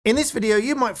In this video,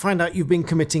 you might find out you've been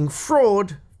committing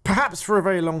fraud, perhaps for a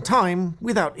very long time,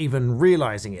 without even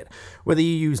realizing it. Whether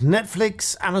you use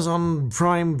Netflix, Amazon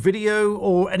Prime Video,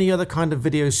 or any other kind of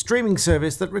video streaming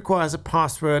service that requires a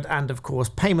password and, of course,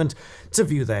 payment to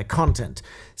view their content.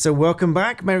 So welcome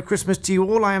back. Merry Christmas to you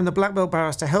all. I am the Black Belt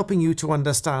Barrister, helping you to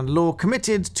understand law,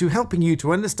 committed to helping you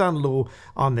to understand law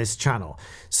on this channel.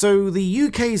 So the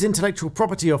UK's Intellectual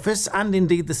Property Office, and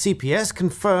indeed the CPS,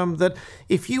 confirm that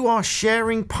if you are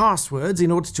sharing passwords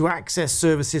in order to access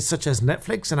services such as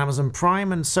Netflix and Amazon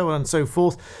Prime and so on and so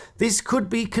forth, this could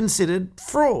be considered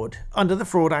fraud under the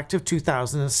Fraud Act of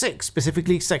 2006,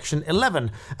 specifically Section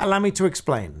 11. Allow me to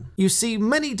explain. You see,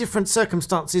 many different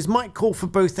circumstances might call for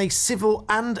both a civil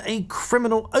and a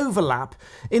criminal overlap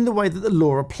in the way that the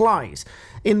law applies.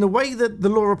 In the way that the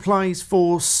law applies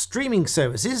for streaming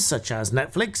services such as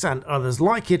Netflix and others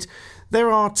like it, there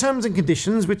are terms and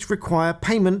conditions which require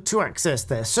payment to access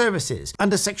their services.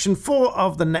 Under Section 4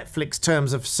 of the Netflix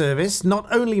Terms of Service, not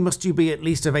only must you be at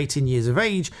least of 18 years of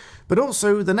age, but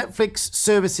also the Netflix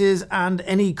services and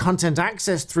any content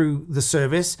accessed through the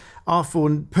service are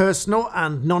for personal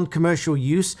and non-commercial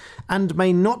use and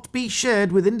may not be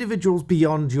shared with individuals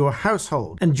beyond your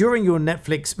household. And during your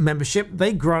Netflix membership,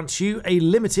 they grant you a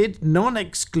limited,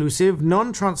 non-exclusive,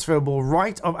 non-transferable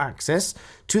right of access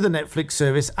to the Netflix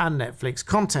service and Netflix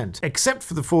content. Except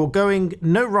for the foregoing,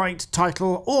 no right,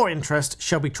 title, or interest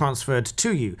shall be transferred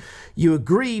to you. You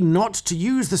agree not to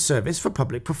use the service for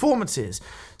public performances.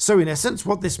 So in essence,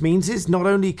 what this means is not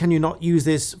only can you not use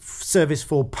this service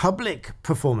for public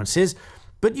performances,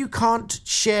 but you can't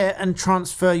share and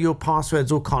transfer your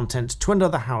passwords or content to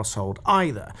another household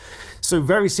either. So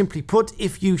very simply put,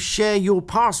 if you share your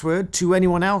password to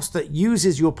anyone else that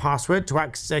uses your password to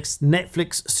access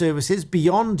Netflix services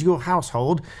beyond your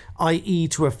household, i.e.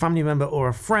 to a family member or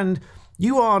a friend,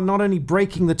 you are not only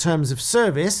breaking the terms of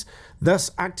service,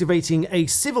 thus activating a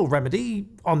civil remedy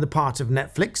on the part of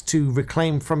Netflix to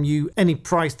reclaim from you any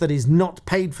price that is not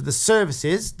paid for the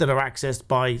services that are accessed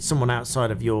by someone outside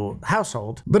of your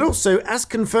household. But also, as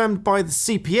confirmed by the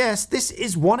CPS, this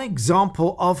is one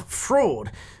example of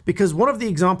fraud, because one of the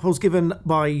examples given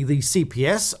by the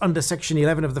CPS under Section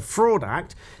 11 of the Fraud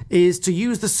Act is to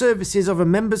use the services of a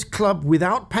members club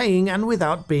without paying and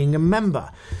without being a member.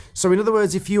 So in other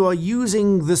words, if you are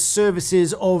using the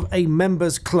services of a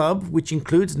members club, which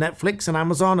includes Netflix and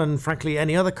Amazon and frankly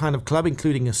any other kind of club,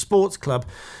 including a sports club,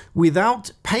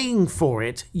 without paying for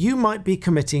it, you might be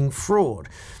committing fraud.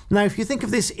 Now, if you think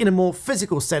of this in a more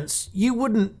physical sense, you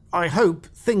wouldn't, I hope,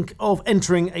 think of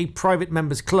entering a private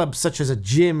members club such as a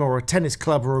gym or a tennis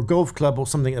club or a golf club or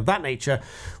something of that nature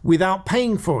without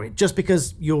paying for it, just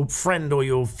because your friend or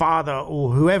your father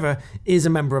or whoever is a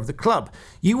member of the club.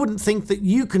 You wouldn't think that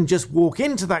you can just walk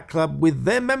into that club with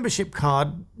their membership card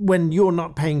when you're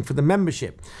not paying for the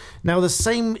membership. Now, the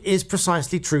same is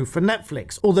precisely true for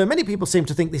Netflix, although many people seem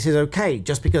to think this is okay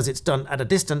just because it's done at a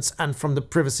distance and from the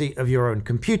privacy of your own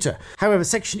computer. However,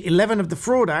 Section 11 of the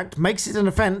Fraud Act makes it an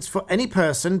offence for any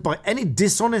person by any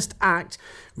dishonest act.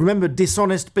 Remember,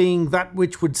 dishonest being that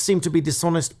which would seem to be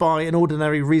dishonest by an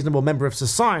ordinary reasonable member of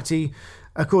society,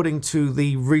 according to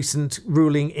the recent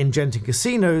ruling in Genting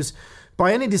Casinos,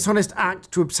 by any dishonest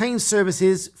act to obtain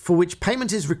services for which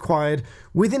payment is required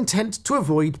with intent to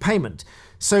avoid payment.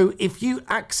 So if you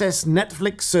access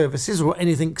Netflix services or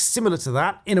anything similar to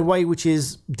that in a way which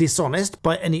is dishonest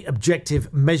by any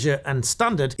objective measure and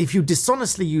standard, if you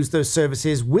dishonestly use those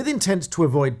services with intent to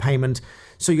avoid payment,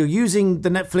 so you're using the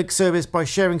Netflix service by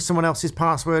sharing someone else's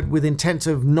password with intent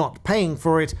of not paying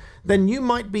for it, then you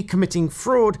might be committing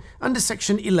fraud under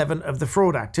Section 11 of the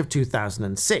Fraud Act of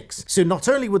 2006. So not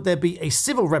only would there be a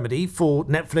civil remedy for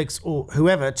Netflix or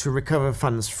whoever to recover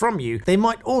funds from you, there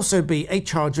might also be a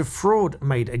charge of fraud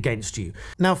made against you.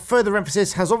 Now, further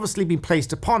emphasis has obviously been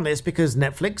placed upon this because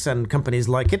Netflix and companies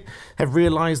like it have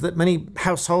realized that many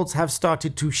households have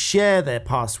started to share their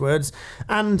passwords,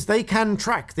 and they can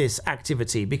track this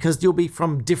activity because you'll be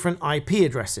from different IP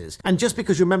addresses. And just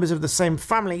because you're members of the same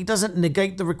family doesn't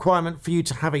negate the requirement for you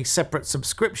to have a separate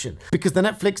subscription, because the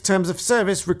Netflix Terms of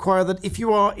Service require that if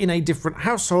you are in a different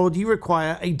household, you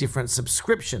require a different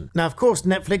subscription. Now, of course,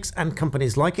 Netflix and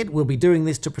companies like it will be doing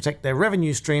this to protect their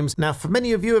revenue streams. Now, for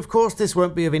many of you, of course, this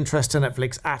won't be of interest to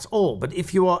Netflix at all, but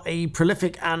if you are a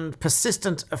prolific and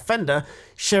persistent offender,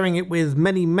 sharing it with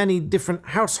many different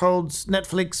households,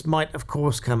 Netflix might, of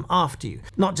course, come after you.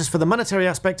 Not just for the monetary scary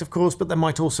aspect, of course, but they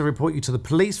might also report you to the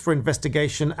police for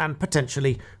investigation and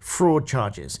potentially fraud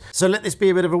charges. So let this be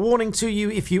a bit of a warning to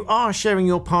you. If you are sharing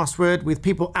your password with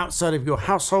people outside of your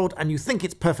household and you think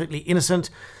it's perfectly innocent,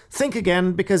 think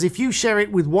again, because if you share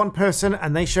it with one person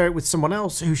and they share it with someone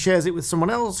else, who shares it with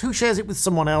someone else, who shares it with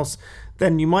someone else,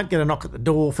 then you might get a knock at the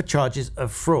door for charges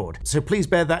of fraud. So please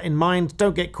bear that in mind.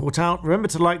 Don't get caught out. Remember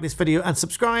to like this video and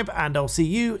subscribe, and I'll see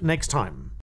you next time.